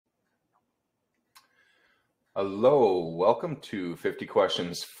Hello, welcome to 50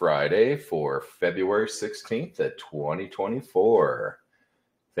 Questions Friday for February 16th at 2024.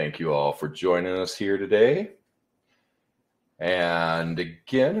 Thank you all for joining us here today. And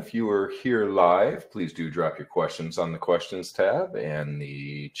again, if you are here live, please do drop your questions on the questions tab, and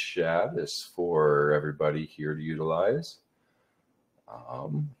the chat is for everybody here to utilize.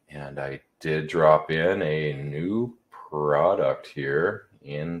 And I did drop in a new product here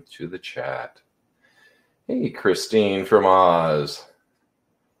into the chat. Hey, Christine from Oz.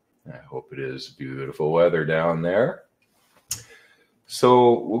 I hope it is beautiful weather down there.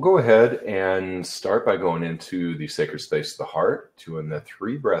 So we'll go ahead and start by going into the sacred space of the heart, doing the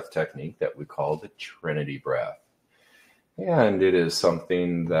 3-breath technique that we call the Trinity breath. And it is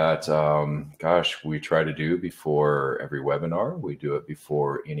something that, we try to do before every webinar. We do it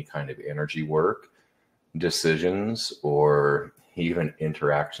before any kind of energy work, decisions, or even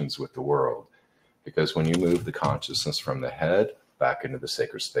interactions with the world. Because when you move the consciousness from the head back into the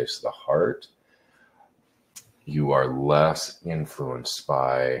sacred space of the heart, you are less influenced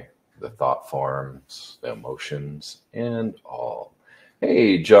by the thought forms, the emotions, and all.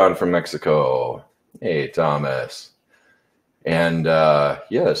 Hey, John from Mexico. Hey, Thomas. And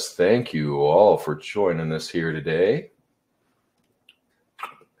yes, thank you all for joining us here today.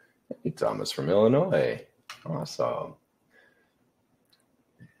 Hey, Thomas from Illinois. Awesome.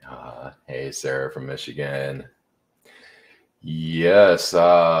 Hey, Sarah from Michigan. Yes,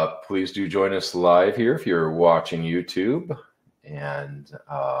 please do join us live here if you're watching YouTube. And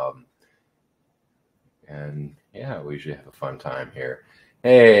yeah, we should have a fun time here.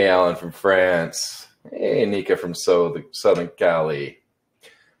 Hey, Alan from France. Hey, Nika from Southern Cali.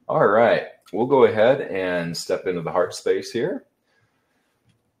 All right, we'll go ahead and step into the heart space here.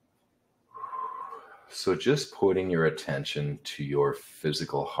 So just putting your attention to your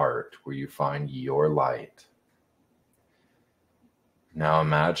physical heart where you find your light. Now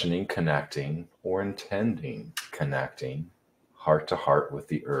imagining connecting or intending connecting heart to heart with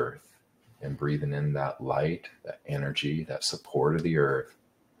the earth and breathing in that light, that energy, that support of the earth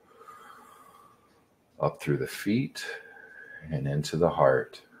up through the feet and into the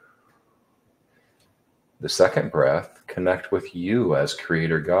heart. The second breath, connect with you as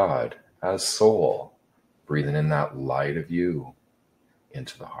Creator God, as soul. Breathing in that light of you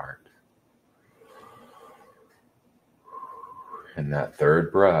into the heart. And that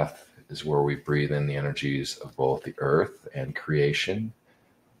third breath is where we breathe in the energies of both the earth and creation,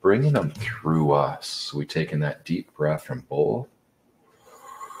 bringing them through us. So we take in that deep breath from both.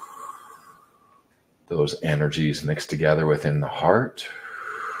 Those energies mix together within the heart,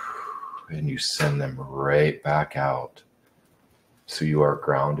 and you send them right back out. So you are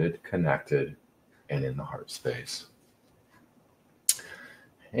grounded, connected, and in the heart space.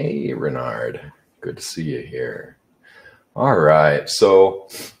 Hey, Renard. Good to see you here. All right. So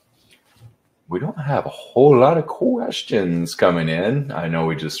we don't have a whole lot of questions coming in. I know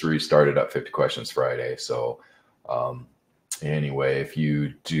we just restarted up 50 Questions Friday. So anyway, if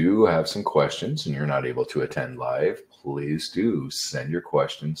you do have some questions and you're not able to attend live, please do send your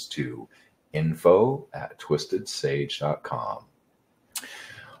questions to info@Twistedsage.com.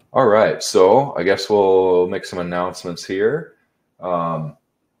 All right, so I guess we'll make some announcements here.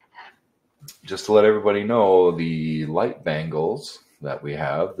 Just to let everybody know, the light bangles that we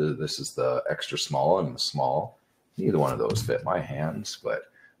have, this is the extra small and the small. Neither one of those fit my hands, but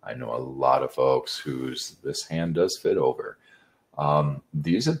I know a lot of folks whose this hand does fit over.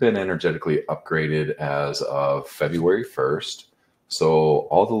 These have been energetically upgraded as of February 1st. So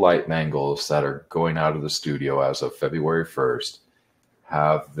all the light bangles that are going out of the studio as of February 1st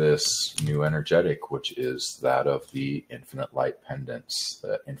have this new energetic, which is that of the Infinite Light pendants,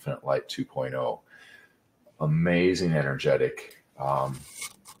 the Infinite Light 2.0. Amazing energetic.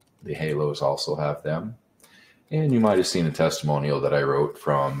 The halos also have them. And you might have seen a testimonial that I wrote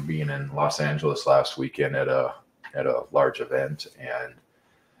from being in Los Angeles last weekend at a large event. And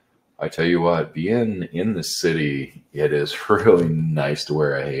I tell you what, being in the city, it is really nice to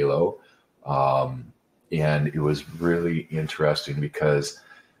wear a halo. And it was really interesting because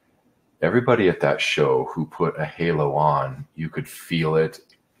everybody at that show who put a halo on, you could feel it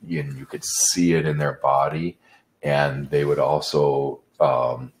and you could see it in their body. And they would also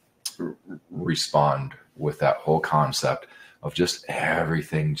respond with that whole concept of just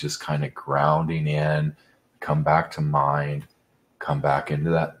everything just kind of grounding in, come back to mind, come back into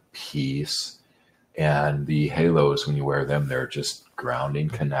that peace. And the halos, when you wear them, they're just grounding,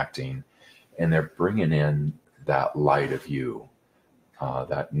 connecting. And they're bringing in that light of you,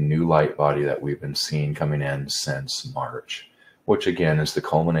 that new light body that we've been seeing coming in since March. which again is the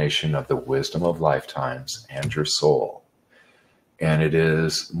culmination of the wisdom of lifetimes and your soul. And it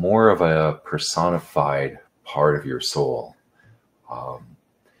is more of a personified part of your soul.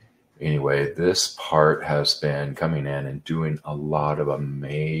 Anyway, this part has been coming in and doing a lot of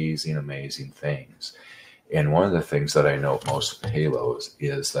amazing, amazing things. And one of the things that I note most with halos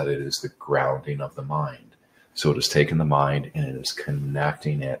is that it is the grounding of the mind. So it has taken the mind and it is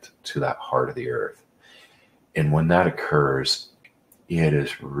connecting it to that heart of the earth. And when that occurs, it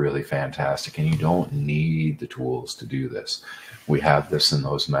is really fantastic. And you don't need the tools to do this. We have this in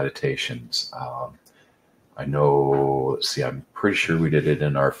those meditations. I know, let's see, I'm pretty sure we did it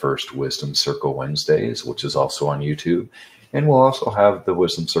in our first Wisdom Circle Wednesdays, which is also on YouTube. And we'll also have the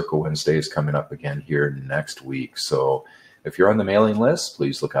Wisdom Circle Wednesdays coming up again here next week. So if you're on the mailing list,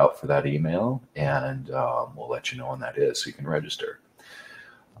 please look out for that email, and we'll let you know when that is so you can register.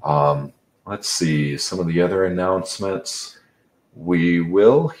 Let's see, some of the other announcements. We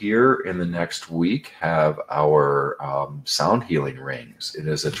will here in the next week have our sound healing rings. It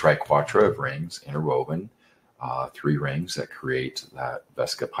is a triquetra of rings interwoven, 3 rings that create that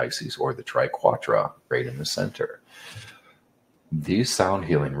Vesica Pisces, or the triquetra right in the center. These sound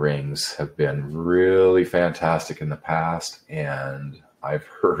healing rings have been really fantastic in the past, and I've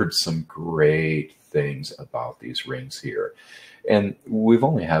heard some great things about these rings here. And we've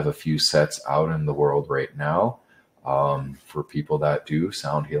only have a few sets out in the world right now for people that do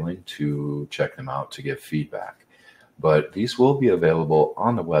sound healing to check them out to give feedback. But these will be available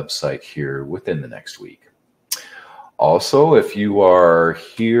on the website here within the next week. Also, if you are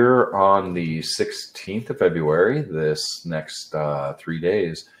here on the 16th of February, this next 3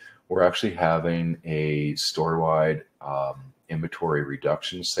 days, we're actually having a store-wide inventory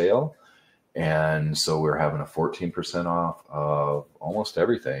reduction sale. And so we're having a 14% off of almost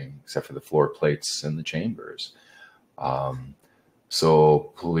everything except for the floor plates and the chambers.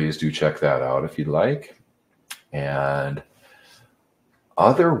 So please do check that out if you'd like. And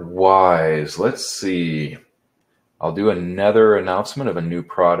otherwise, let's see. I'll do another announcement of a new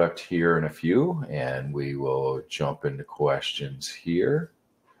product here in a few, and we will jump into questions here.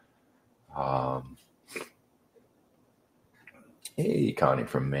 Hey, Connie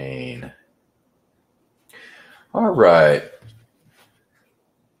from Maine. All right.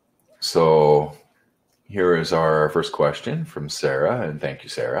 So here is our first question from Sarah, and thank you,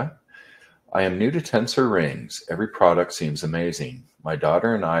 Sarah. I am new to tensor rings. Every product seems amazing. My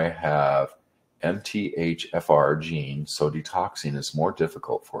daughter and I have MTHFR gene, so detoxing is more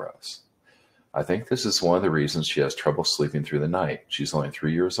difficult for us. I think this is one of the reasons she has trouble sleeping through the night. She's only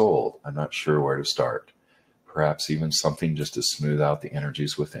 3 years old. I'm not sure where to start. Perhaps even something just to smooth out the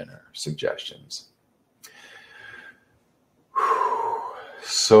energies within her. Suggestions.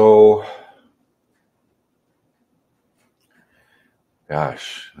 So,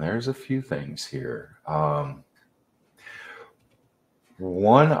 gosh, there's a few things here.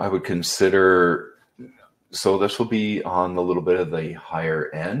 One, I would consider, so this will be on a little bit of the higher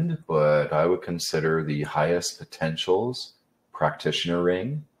end, but I would consider the highest potentials practitioner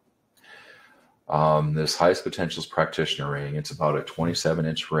ring. This highest potentials practitioner ring, it's about a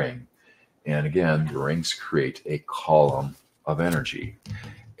 27-inch ring. And again, the rings create a column of energy.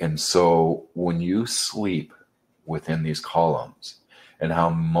 And so when you sleep within these columns, and how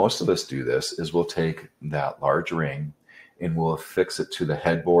most of us do this is we'll take that large ring and we'll affix it to the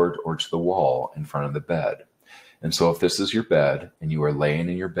headboard or to the wall in front of the bed. And so if this is your bed and you are laying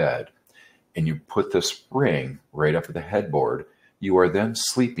in your bed and you put this ring right up at the headboard, you are then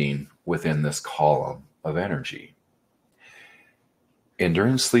sleeping within this column of energy. And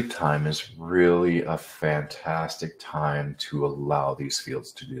during sleep time is really a fantastic time to allow these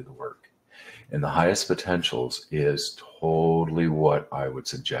fields to do the work. And the highest potentials is totally what I would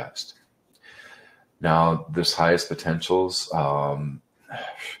suggest. Now, this highest potentials,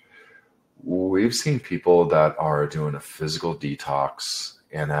 we've seen people that are doing a physical detox,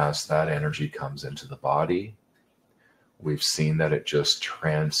 and as that energy comes into the body, we've seen that it just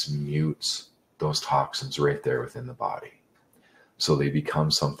transmutes those toxins right there within the body. So they become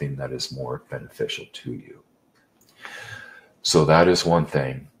something that is more beneficial to you. So that is one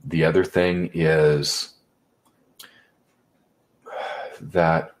thing. The other thing is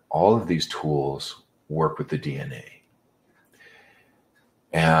that all of these tools work with the DNA.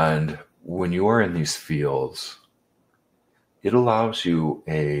 And when you are in these fields, it allows you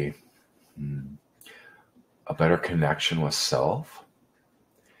a better connection with self.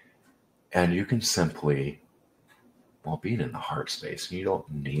 And you can simply, well, being in the heart space, and you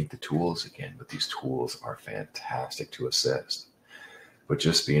don't need the tools again, but these tools are fantastic to assist. But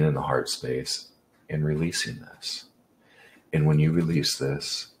just being in the heart space and releasing this. And when you release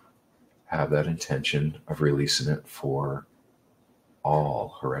this, have that intention of releasing it for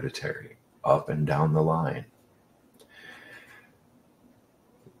all hereditary, up and down the line.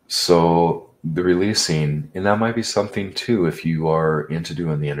 So the releasing, and that might be something too, if you are into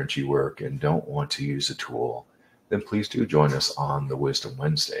doing the energy work and don't want to use a tool, then please do join us on the Wisdom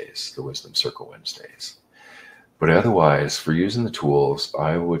Wednesdays, the Wisdom Circle Wednesdays. But otherwise, for using the tools,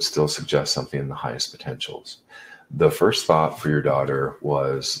 I would still suggest something in the highest potentials. The first thought for your daughter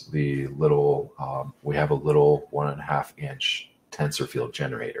was the little, we have a little 1.5 inch tensor field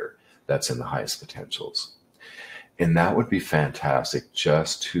generator that's in the highest potentials. And that would be fantastic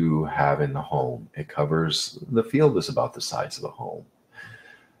just to have in the home. It covers, the field is about the size of a home.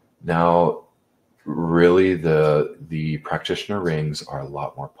 Now, really the practitioner rings are a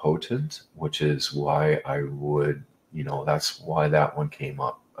lot more potent, which is why I would, that's why that one came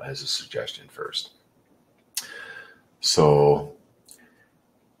up as a suggestion first. So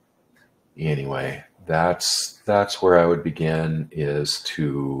anyway, that's where I would begin, is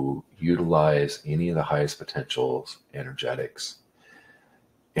to utilize any of the highest potentials energetics.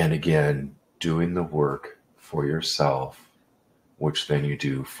 And again, doing the work for yourself, which then you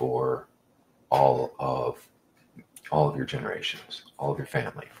do for all of your generations, all of your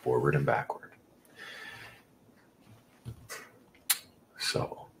family, forward and backward.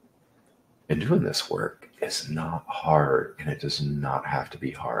 So, and doing this work is not hard, and it does not have to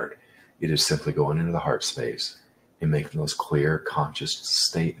be hard. It is simply going into the heart space and making those clear, conscious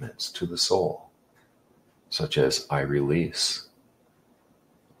statements to the soul, such as, I release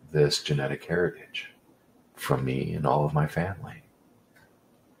this genetic heritage from me and all of my family.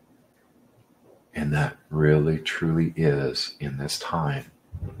 And that really, truly is, in this time,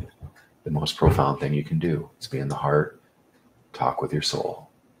 the most profound thing you can do. Is be in the heart, talk with your soul.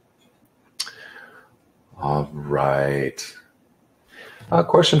 All right. A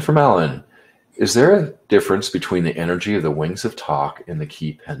question from Alan. Is there a difference between the energy of the Wings of Tok and the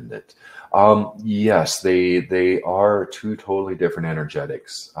Key Pendant? Yes, they are two totally different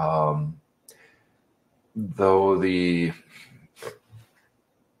energetics.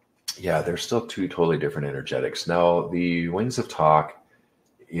 They're still two totally different energetics. Now, the Wings of Tok,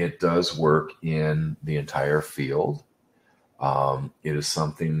 it does work in the entire field. It is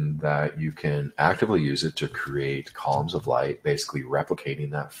something that you can actively use it to create columns of light, basically replicating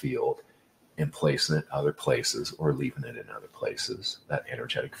that field and placing it other places or leaving it in other places, that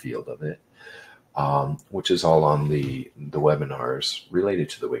energetic field of it, which is all on the webinars related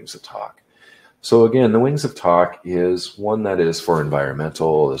to the Wings of Tok. So again, the Wings of Tok is one that is for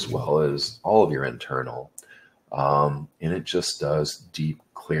environmental as well as all of your internal. And it just does deep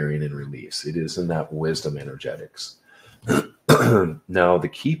clearing and release. It is in that wisdom energetics. Now, the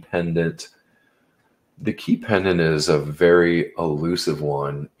Key Pendant is a very elusive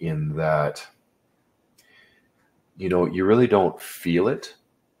one in that, you really don't feel it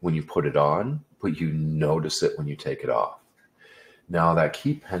when you put it on, but you notice it when you take it off. Now, that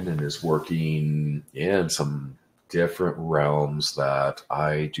Key Pendant is working in some different realms that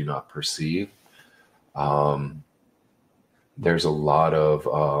I do not perceive. There's a lot of,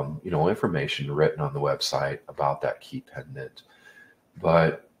 information written on the website about that Key Pendant.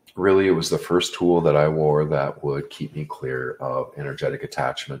 But really, it was the first tool that I wore that would keep me clear of energetic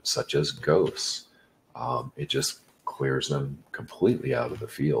attachments such as ghosts. It just clears them completely out of the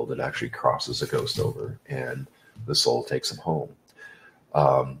field. It actually crosses a ghost over and the soul takes them home.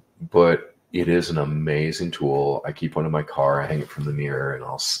 But it is an amazing tool. I keep one in my car. I hang it from the mirror and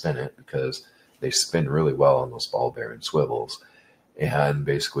I'll spin it because they spin really well on those ball bearing swivels. And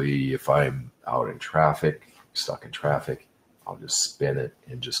basically, if I'm out in traffic, stuck in traffic, I'll just spin it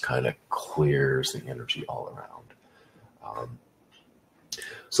and just kind of clears the energy all around.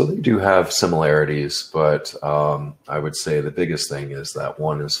 So they do have similarities, but I would say the biggest thing is that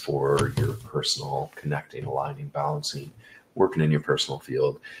one is for your personal connecting, aligning, balancing, working in your personal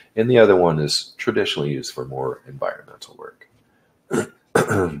field. And the other one is traditionally used for more environmental work.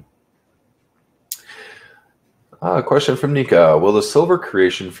 A question from Nika. Will the silver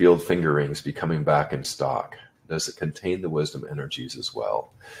creation field finger rings be coming back in stock? Does it contain the wisdom energies as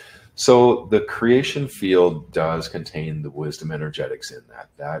well? So the creation field does contain the wisdom energetics in that.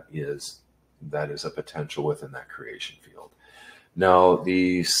 That is a potential within that creation field. Now,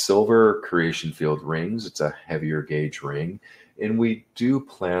 the silver creation field rings, it's a heavier gauge ring, and we do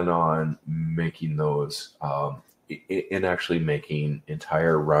plan on making those and actually making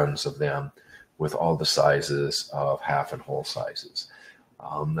entire runs of them with all the sizes of half and whole sizes.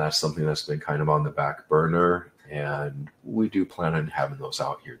 That's something that's been kind of on the back burner, and we do plan on having those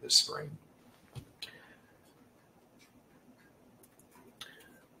out here this spring.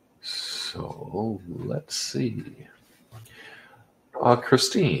 So let's see.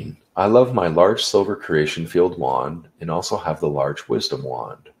 Christine, I love my large silver creation field wand and also have the large wisdom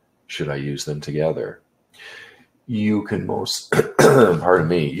wand. Should I use them together? You can most, pardon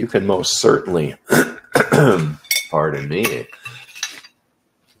me, you can most certainly, pardon me,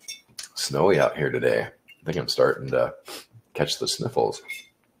 snowy out here today. I think I'm starting to catch the sniffles.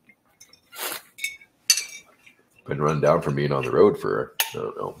 Been run down from being on the road for, I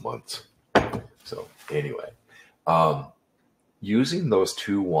don't know, months. So anyway, using those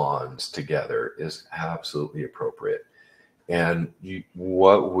two wands together is absolutely appropriate. And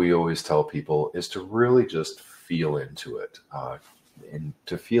what we always tell people is to really just feel into it. And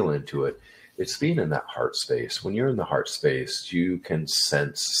to feel into it, it's being in that heart space. When you're in the heart space, you can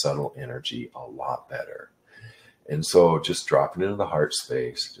sense subtle energy a lot better. And so just dropping into the heart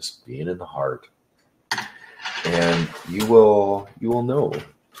space, just being in the heart, and you will know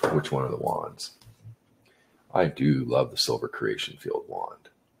which one of the wands. I do love the Silver Creation Field wand.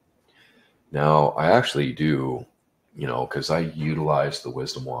 Now, I actually do, because I utilized the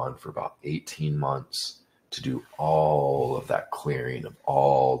Wisdom wand for about 18 months to do all of that clearing of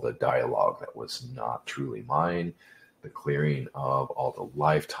all the dialogue that was not truly mine, the clearing of all the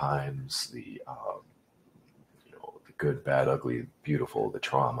lifetimes, the good, bad, ugly, beautiful, the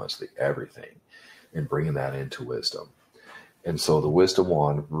traumas, the everything, and bringing that into wisdom. And so the Wisdom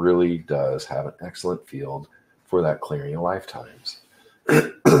wand really does have an excellent field for that clearing of lifetimes.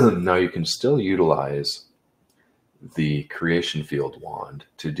 Now you can still utilize the Creation Field wand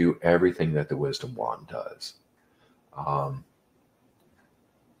to do everything that the Wisdom wand does. I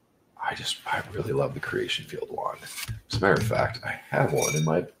really love the Creation Field wand. As a matter of fact, I have one in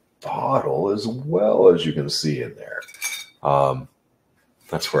my bottle as well, as you can see in there.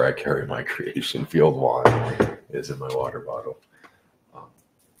 That's where I carry my Creation Field wand, is in my water bottle.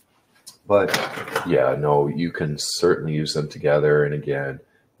 But yeah, no, you can certainly use them together. And again,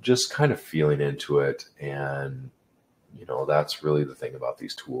 just kind of feeling into it. And, that's really the thing about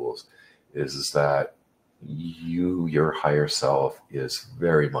these tools is that your higher self is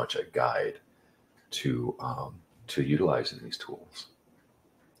very much a guide to utilizing these tools.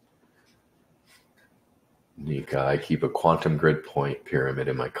 Nika, I keep a quantum grid point pyramid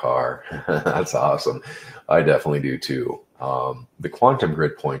in my car. That's awesome. I definitely do too. The quantum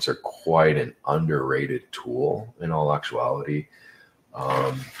grid points are quite an underrated tool in all actuality.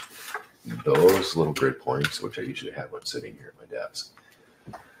 Those little grid points, which I usually have one sitting here at my desk,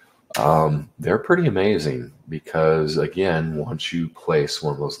 they're pretty amazing because, again, once you place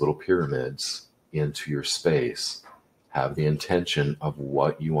one of those little pyramids into your space, have the intention of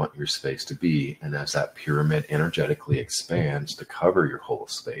what you want your space to be. And as that pyramid energetically expands to cover your whole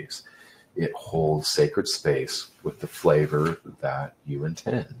space, it holds sacred space with the flavor that you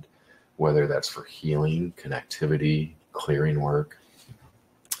intend, whether that's for healing, connectivity, clearing work,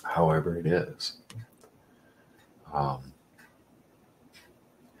 however it is.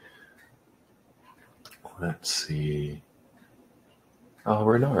 Let's see. Oh,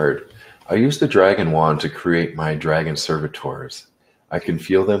 Renard. I use the dragon wand to create my dragon servitors. I can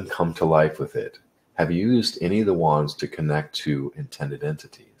feel them come to life with it. Have you used any of the wands to connect to intended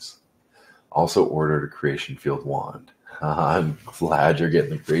entities? Also ordered a Creation Field wand. I'm glad you're getting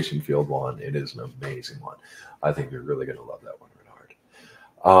the Creation Field wand. It is an amazing one. I think you're really going to love that one,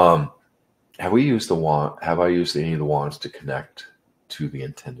 Renard. Have I used any of the wands to connect to the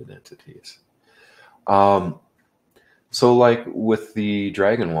intended entities? So like with the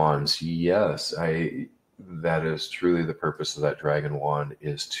dragon wands, yes, that is truly the purpose of that dragon wand,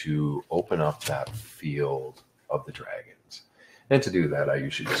 is to open up that field of the dragons. And to do that, I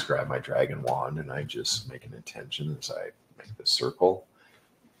usually just grab my dragon wand and I just make an intention as I make the circle,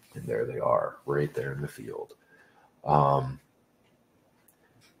 and there they are, right there in the field.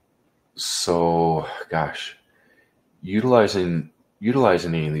 So gosh, utilizing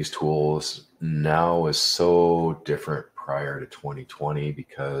any of these tools now is so different prior to 2020,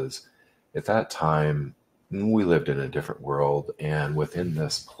 because at that time we lived in a different world, and within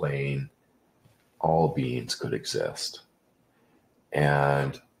this plane all beings could exist.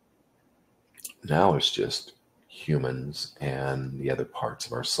 And now it's just humans and the other parts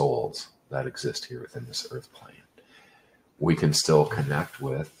of our souls that exist here within this earth plane. We can still connect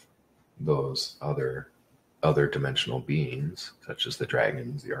with those other dimensional beings, such as the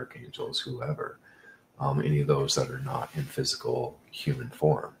dragons, the archangels, whoever, any of those that are not in physical human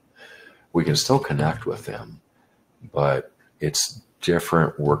form. We can still connect with them, but it's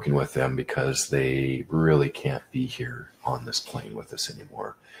different working with them because they really can't be here on this plane with us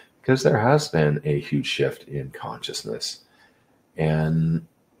anymore, because there has been a huge shift in consciousness. And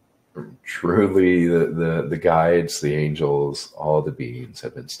truly the guides, the angels, all the beings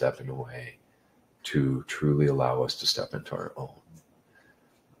have been stepping away to truly allow us to step into our own.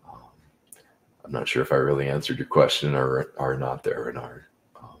 I'm not sure if I really answered your question or not there, Renard.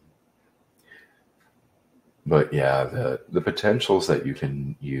 But yeah, the potentials that you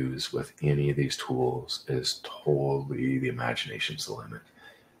can use with any of these tools is totally, the imagination's the limit.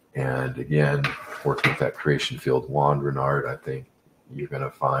 And again, working with that creation field wand, Renard, I think you're going to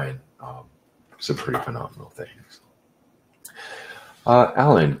find some pretty phenomenal things.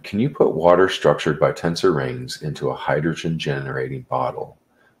 Alan, can you put water structured by tensor rings into a hydrogen generating bottle?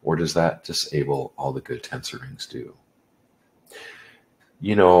 Or does that disable all the good tensor rings do?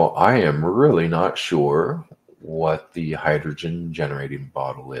 You know, I am really not sure what the hydrogen generating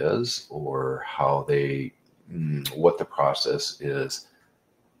bottle is, or how they, what the process is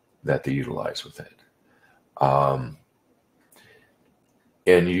that they utilize with it.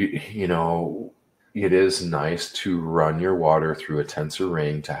 And you know, it is nice to run your water through a tensor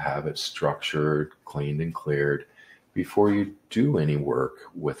ring to have it structured, cleaned and cleared before you do any work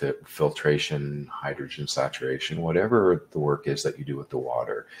with it, filtration, hydrogen saturation, whatever the work is that you do with the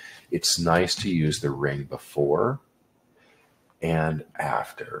water. It's nice to use the ring before and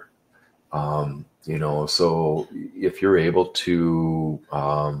after. You know, so if you're able to,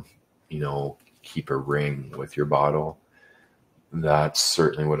 you know, keep a ring with your bottle, that's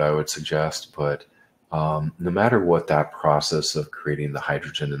certainly what I would suggest. But no matter what that process of creating the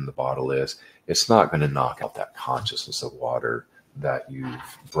hydrogen in the bottle is, it's not going to knock out that consciousness of water that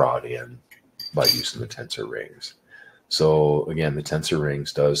you've brought in by using the tensor rings. So again, the tensor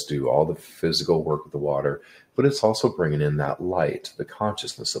rings does do all the physical work with the water, but it's also bringing in that light, the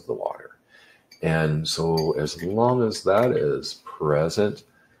consciousness of the water. And so as long as that is present,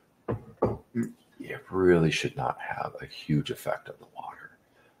 it really should not have a huge effect on the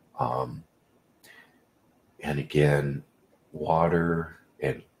water. And again, water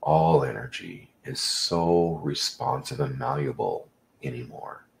and all energy is so responsive and malleable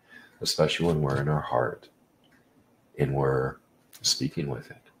anymore, especially when we're in our heart and we're speaking with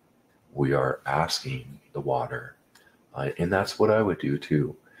it. We are asking the water, and that's what I would do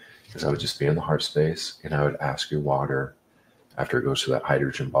too, because I would just be in the heart space and I would ask your water after it goes to that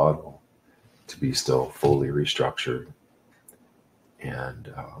hydrogen bottle to be still fully restructured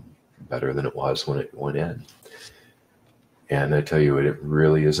and better than it was when it went in. And I tell you, it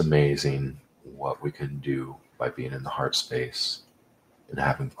really is amazing what we can do by being in the heart space and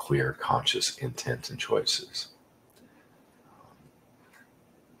having clear, conscious intent and choices.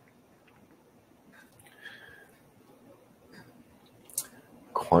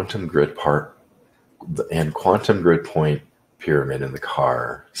 Quantum grid part and quantum grid point pyramid in the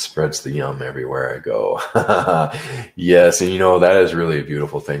car spreads the yum everywhere I go. Yes, and you know, that is really a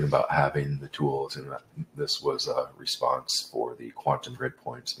beautiful thing about having the tools, and this was a response for the quantum grid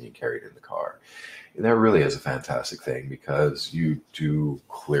points being carried in the car. And that really is a fantastic thing, because you do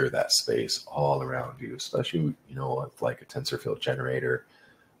clear that space all around you, especially, you know, with like a tensor field generator.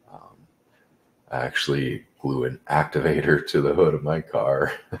 I actually glue an activator to the hood of my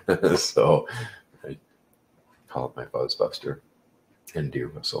car. So I call it my Buzzbuster and deer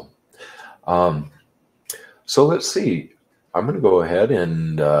whistle. So let's see. I'm going to go ahead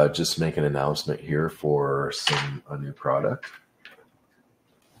and just make an announcement here for a new product.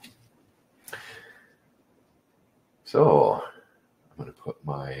 So I'm going to put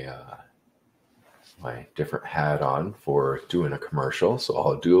my my different hat on for doing a commercial. So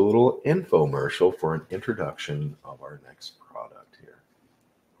I'll do a little infomercial for an introduction of our next product here.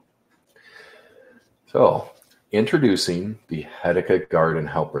 So, introducing the Hetica Garden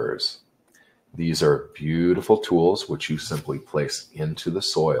Helpers. These are beautiful tools which you simply place into the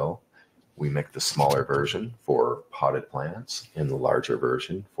soil. We make the smaller version for potted plants and the larger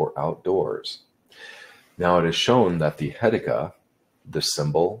version for outdoors. Now it is shown that the Hetica, the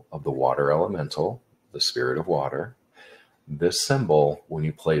symbol of the water elemental, the spirit of water, this symbol, when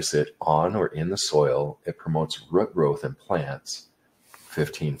you place it on or in the soil, it promotes root growth in plants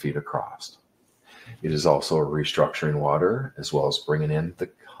 15 feet across. It is also a restructuring water, as well as bringing in the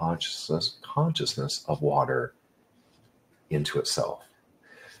consciousness of water into itself.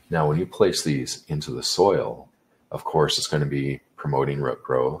 Now, when you place these into the soil, of course, it's going to be promoting root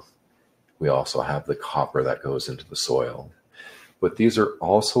growth. We also have the copper that goes into the soil. But these are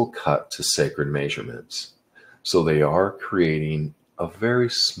also cut to sacred measurements. So they are creating a very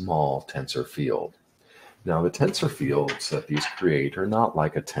small tensor field. Now, the tensor fields that these create are not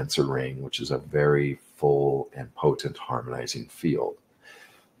like a tensor ring, which is a very full and potent harmonizing field.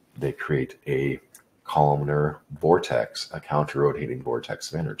 They create a columnar vortex, a counter-rotating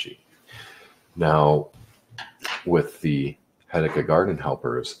vortex of energy. Now, with the Hedeca Garden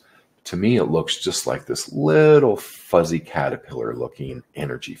Helpers, to me, it looks just like this little fuzzy caterpillar looking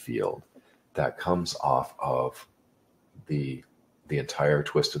energy field that comes off of the entire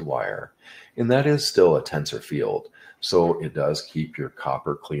twisted wire. And that is still a tensor field. So it does keep your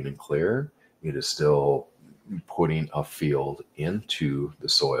copper clean and clear. It is still putting a field into the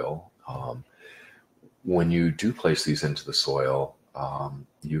soil. When you do place these into the soil,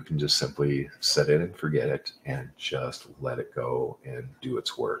 you can just simply set it and forget it and just let it go and do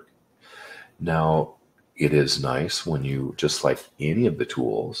its work. Now, it is nice when you, just like any of the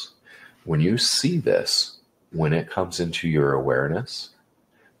tools, when you see this, when it comes into your awareness,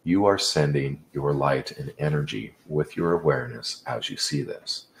 you are sending your light and energy with your awareness as you see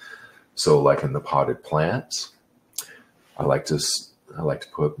this. So like in the potted plants, I like to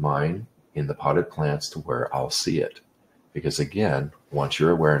put mine in the potted plants to where I'll see it. Because again, once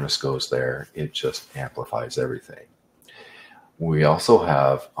your awareness goes there, it just amplifies everything. We also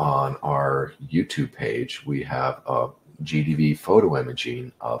have on our YouTube page, we have a GDV photo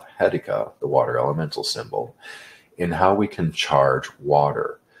imaging of Hedeca, the water elemental symbol, and how we can charge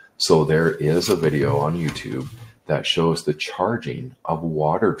water. So there is a video on YouTube that shows the charging of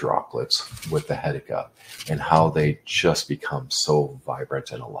water droplets with the Hedeca and how they just become so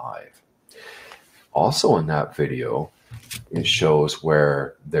vibrant and alive. Also in that video, it shows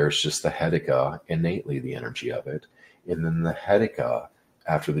where there's just the Hedeca, innately the energy of it, and then the Hedeca,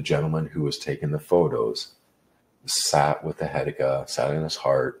 after the gentleman who was taking the photos, sat with the Hedeca, sat in his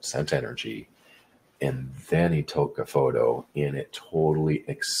heart, sent energy, and then he took a photo and it totally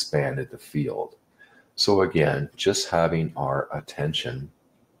expanded the field. So again, just having our attention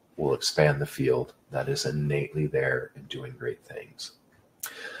will expand the field that is innately there and doing great things.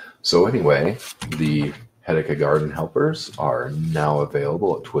 So anyway, the Hedeca Garden Helpers are now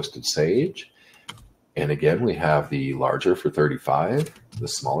available at Twisted Sage. And again, we have the larger for $35, the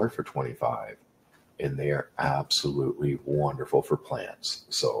smaller for $25. And they are absolutely wonderful for plants.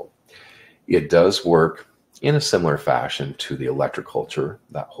 So it does work in a similar fashion to the electroculture,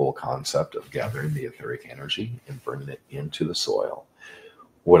 that whole concept of gathering the etheric energy and bringing it into the soil.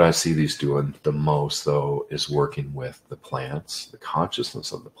 What I see these doing the most, though, is working with the plants, the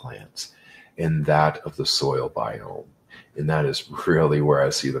consciousness of the plants, and that of the soil biome. And that is really where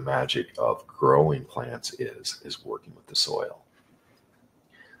I see the magic of growing plants is working with the soil.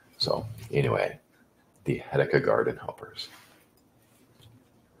 So anyway, the Hedeca Garden Helpers.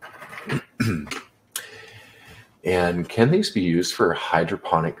 And can these be used for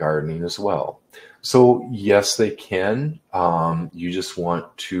hydroponic gardening as well? So yes, they can. You just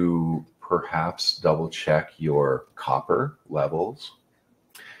want to perhaps double check your copper levels.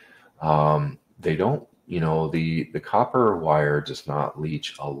 They don't, the copper wire does not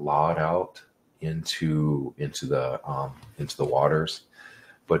leach a lot out into the waters,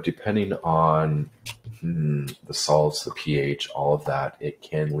 but depending on the salts, the pH, all of that, it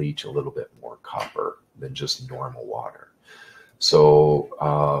can leach a little bit more copper than just normal water.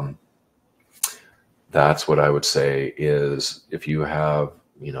 So that's what I would say is if you have,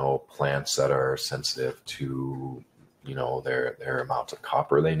 plants that are sensitive to, their amount of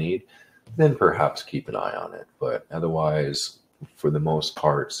copper they need, then perhaps keep an eye on it. But otherwise, for the most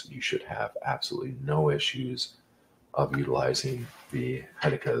parts, you should have absolutely no issues of utilizing the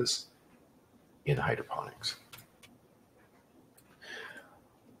Hedecas in hydroponics.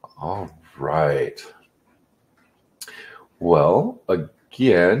 All right. Well,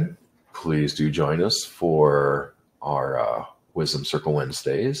 again, please do join us for our Wisdom Circle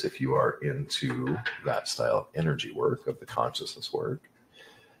Wednesdays if you are into that style of energy work, of the consciousness work.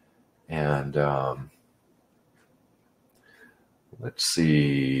 And let's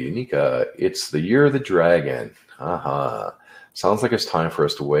see, Nika, it's the year of the dragon. Sounds like it's time for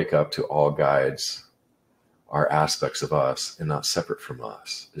us to wake up to all guides are aspects of us and not separate from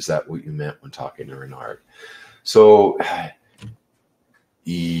us. Is that what you meant when talking to Renard? So,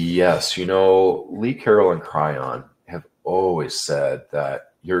 yes, Lee Carroll and Cryon have always said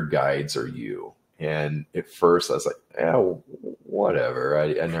that your guides are you. And at first I was like, yeah, whatever.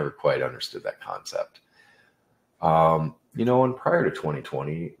 I never quite understood that concept. And prior to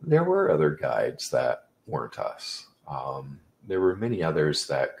 2020, there were other guides that weren't us. There were many others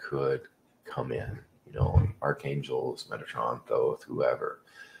that could come in, archangels, Metatron, Thoth, whoever.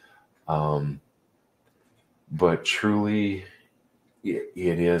 But truly, it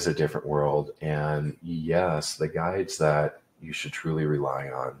is a different world. And yes, the guides that you should truly rely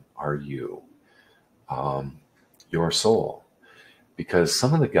on are you, your soul. Because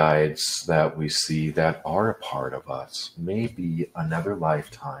some of the guides that we see that are a part of us may be another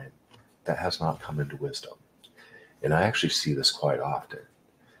lifetime that has not come into wisdom. And I actually see this quite often,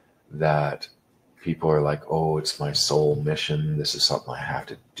 that people are like, oh, it's my soul mission. This is something I have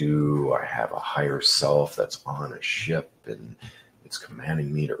to do. I have a higher self that's on a ship and it's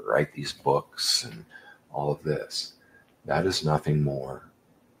commanding me to write these books and all of this. That is nothing more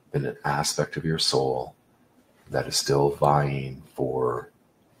than an aspect of your soul that is still vying for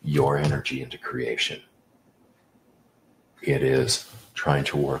your energy into creation. It is trying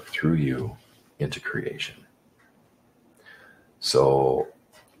to work through you into creation. So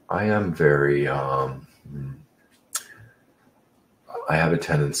I am very, I have a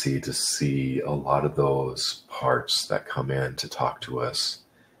tendency to see a lot of those parts that come in to talk to us,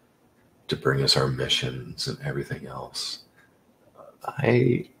 to bring us our missions and everything else.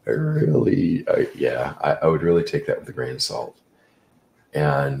 I would really take that with a grain of salt.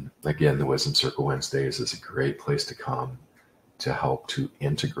 And again, the Wisdom Circle Wednesdays is a great place to come to help to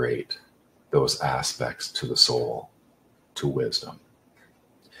integrate those aspects to the soul, to wisdom.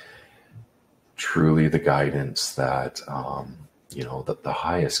 Truly the guidance that, the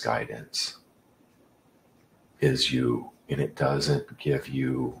highest guidance is you, and it doesn't give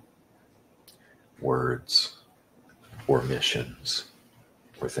you words or missions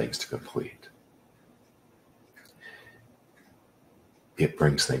or things to complete. It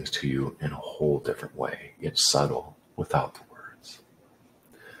brings things to you in a whole different way. It's subtle without the words.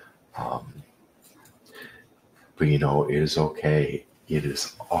 But it is okay. It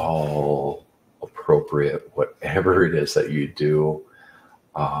is all appropriate, whatever it is that you do,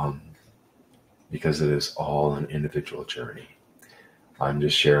 because it is all an individual journey. I'm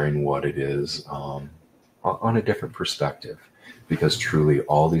just sharing what it is on a different perspective, because truly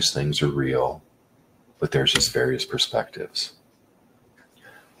all these things are real, but there's just various perspectives.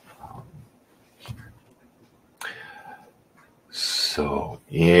 So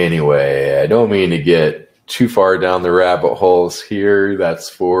anyway, I don't mean to get too far down the rabbit holes here. That's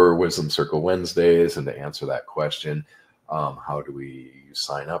for Wisdom Circle Wednesdays. And to answer that question, how do we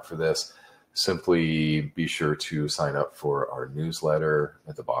sign up for this? Simply be sure to sign up for our newsletter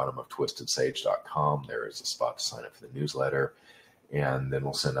at the bottom of Twistedsage.com. There is a spot to sign up for the newsletter. And then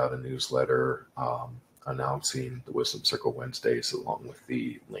we'll send out a newsletter announcing the Wisdom Circle Wednesdays along with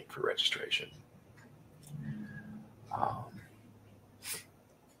the link for registration.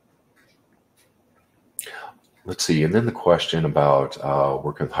 Let's see, and then the question about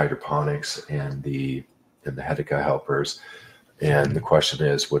working with hydroponics and the Hetica helpers, and the question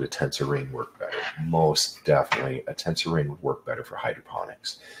is, would a tensor ring work better? Most definitely, a tensor ring would work better for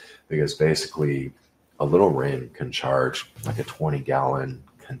hydroponics, because basically a little ring can charge like a 20-gallon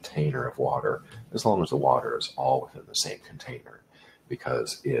container of water, as long as the water is all within the same container,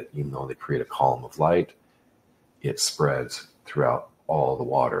 because even though they create a column of light, it spreads throughout all the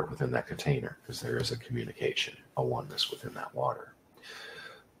water within that container, because there is a communication, a oneness within that water.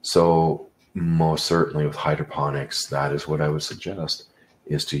 So most certainly with hydroponics, that is what I would suggest,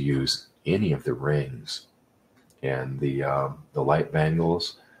 is to use any of the rings. And the light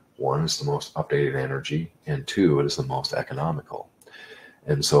bangles, one is the most updated energy, and two, it is the most economical.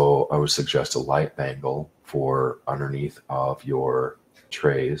 And so I would suggest a light bangle for underneath of your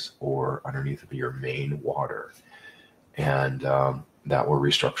trays or underneath of your main water. And that will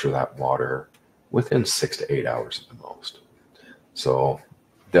restructure that water within 6 to 8 hours at the most. So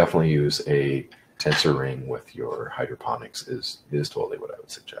definitely use a tensor ring with your hydroponics is totally what I would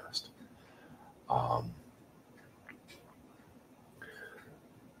suggest.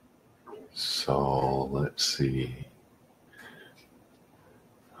 So let's see.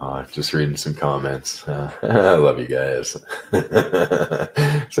 Just reading some comments. I love you guys.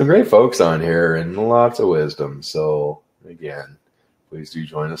 Some great folks on here and lots of wisdom. So again, please do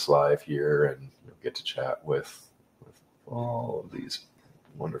join us live here, and you'll get to chat with all of these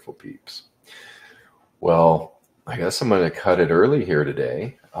wonderful peeps. Well, I guess I'm going to cut it early here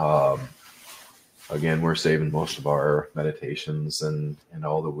today. Again, we're saving most of our meditations and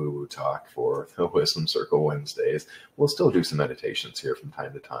all the woo-woo talk for the Wisdom Circle Wednesdays. We'll still do some meditations here from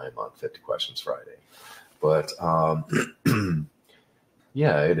time to time on 50 Questions Friday. But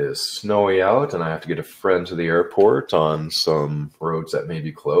yeah, it is snowy out, and I have to get a friend to the airport on some roads that may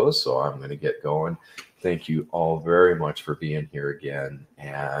be closed, so I'm going to get going. Thank you all very much for being here again,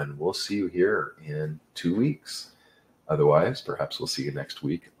 and we'll see you here in 2 weeks. Otherwise, perhaps we'll see you next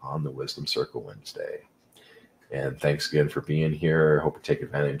week on the Wisdom Circle Wednesday. And thanks again for being here. I hope you take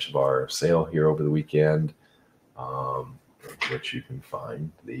advantage of our sale here over the weekend, which you can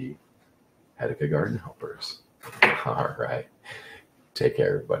find the Hetica Garden Helpers. All right. Take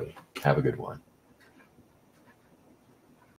care, everybody. Have a good one.